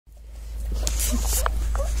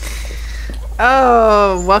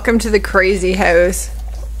Oh, welcome to the crazy house.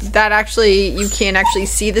 That actually, you can't actually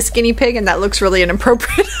see the skinny pig, and that looks really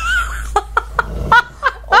inappropriate.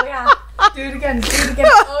 Oh yeah. Do it again. Do it again.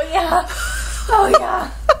 Oh yeah. Oh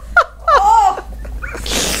yeah. Oh.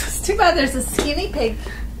 It's too bad there's a skinny pig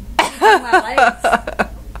eating my legs.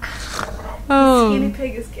 Oh. Skinny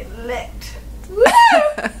pig is getting licked. Woo!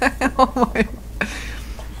 Oh my.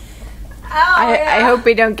 Oh, yeah. I hope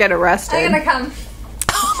we don't get arrested. I'm gonna come.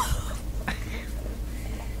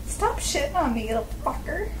 Stop shitting on me, little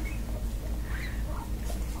fucker.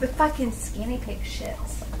 The fucking skinny pig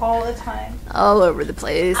shits all the time. All over the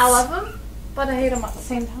place. I love them, but I hate them at the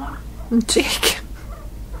same time. Jake.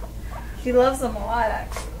 He loves them a lot,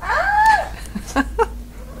 actually. Ah!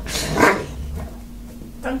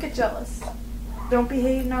 Don't get jealous. Don't be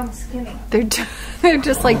hating on the skinny. They're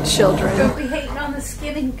just like children. Don't be hating on the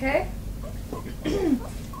skinny, okay?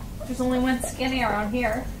 There's only one skinny around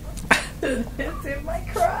here. It's in my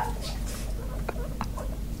crotch.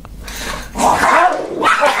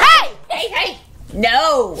 Hey!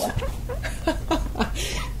 No!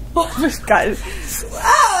 Oh my god. Wow,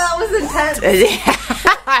 that was intense.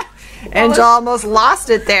 Angel almost lost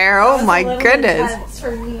it there. Oh my goodness. Intense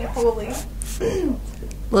for me, holy.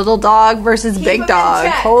 Little dog versus Keep big him in dog.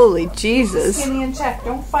 check. Holy Jesus. Skinny in check.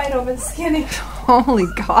 Don't fight over the skinny. Holy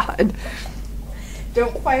God.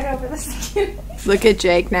 Don't fight over the skinny. Look at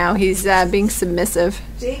Jake now. He's being submissive.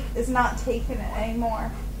 Jake is not taking it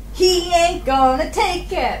anymore. He ain't gonna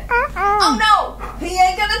take it. Oh no! He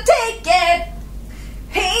ain't gonna take it.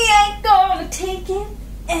 He ain't gonna take it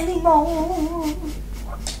anymore.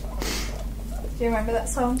 Do you remember that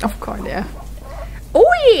song? Of course, yeah.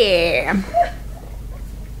 Oh yeah.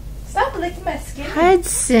 Stop licking my skinny.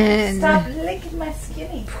 Hudson. Stop licking my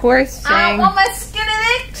skinny. Poor I thing. want my skinny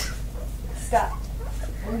licked. Stop.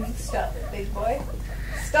 Will you stop it, big boy?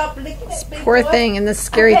 Stop licking it, big Poor boy. thing, and the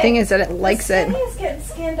scary thing is that it likes the it. skinny is getting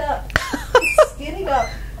skinned up. He's skinnied up.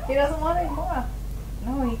 He doesn't want any more.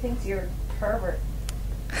 No, he thinks you're a pervert.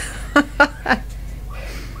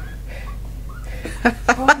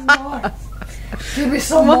 One more. Give me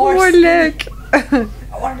some One more more skinny. lick.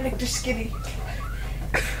 I want to lick the skinny.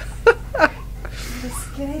 The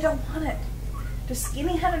skinny don't want it. Does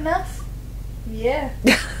skinny had enough? Yeah.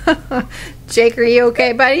 Jake, are you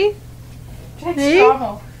okay, buddy? Jake's Hey?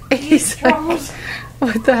 trauma. He's He's like, trauma.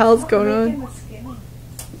 what the hell's going Licking on? the skinny.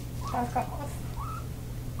 Back off.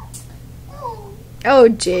 Oh,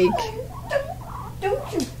 Jake.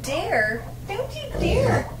 Don't you dare. Don't you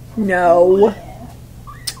dare. No.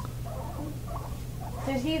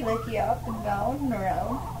 Did he lick you up and down and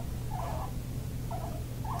around?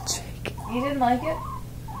 Jake. You didn't like it?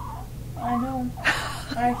 I know.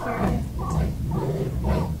 I hear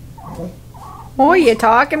you. Oh, you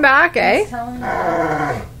talking back, He's eh? telling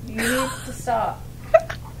you need to stop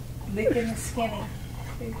licking the skinny.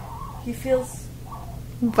 He feels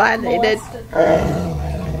Violated. molested.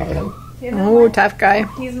 You know Oh, what? tough guy.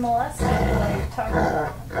 He's molested by your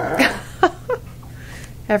tongue.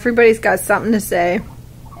 Everybody's got something to say.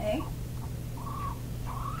 Eh?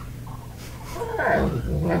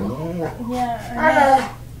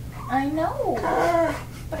 Yeah, I know.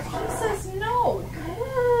 But he says no.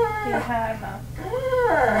 He had enough.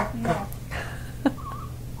 No.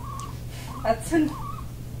 That's an...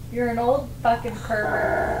 You're an old fucking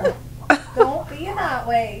pervert. Don't be that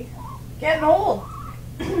way. Getting old.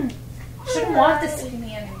 Shouldn't want this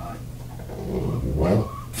skinny anymore.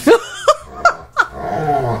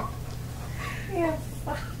 Yeah.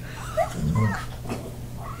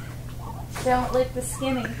 Don't lick the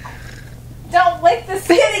skinny. Don't lick the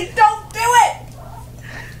skinny. Don't do it.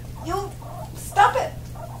 You stop it.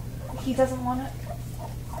 He doesn't want it.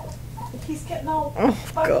 If he's getting all Oh,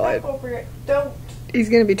 fucked God. up over it, don't. He's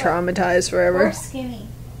gonna be traumatized Poor forever. skinny.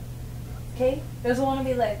 Okay? Doesn't want to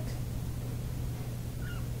be licked.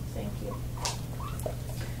 Thank you.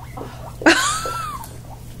 Oh.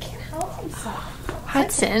 Can't help himself.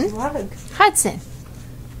 Hudson. Drugs. Hudson.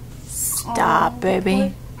 Stop, Aw,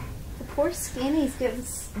 baby. The poor skinny's getting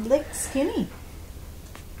licked skinny.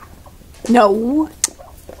 No.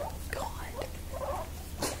 God.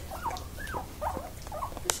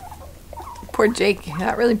 Poor Jake.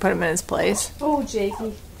 That really put him in his place. Oh,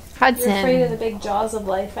 Jakey. You're afraid of Hudson. the big jaws of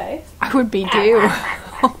life, eh? I would be too.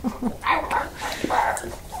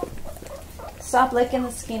 Stop licking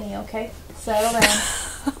the skinny, okay? Settle down.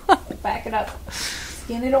 Back it up.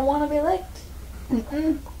 Skinny don't want to be licked.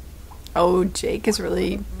 Mm-mm. Oh, Jake is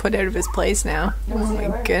really put out of his place now. Oh Was he my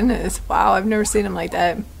ever? goodness. Wow, I've never seen him like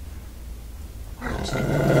that.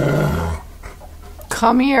 God.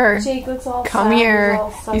 Come here. Jake looks all Come sad, here. all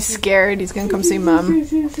sucky. He's scared. He's gonna come see Mom.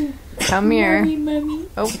 Come here. Mommy.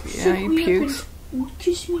 Oh, yeah, he pukes.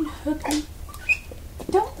 Kiss me and hug me.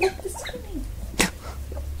 Don't lick the skinny.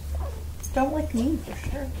 Don't lick me for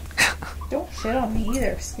sure. Don't shit on me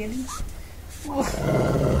either, Skinny.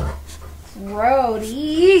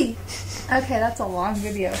 Grody. Okay, that's a long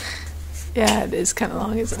video. Yeah, it is kind of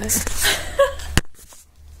long, isn't it?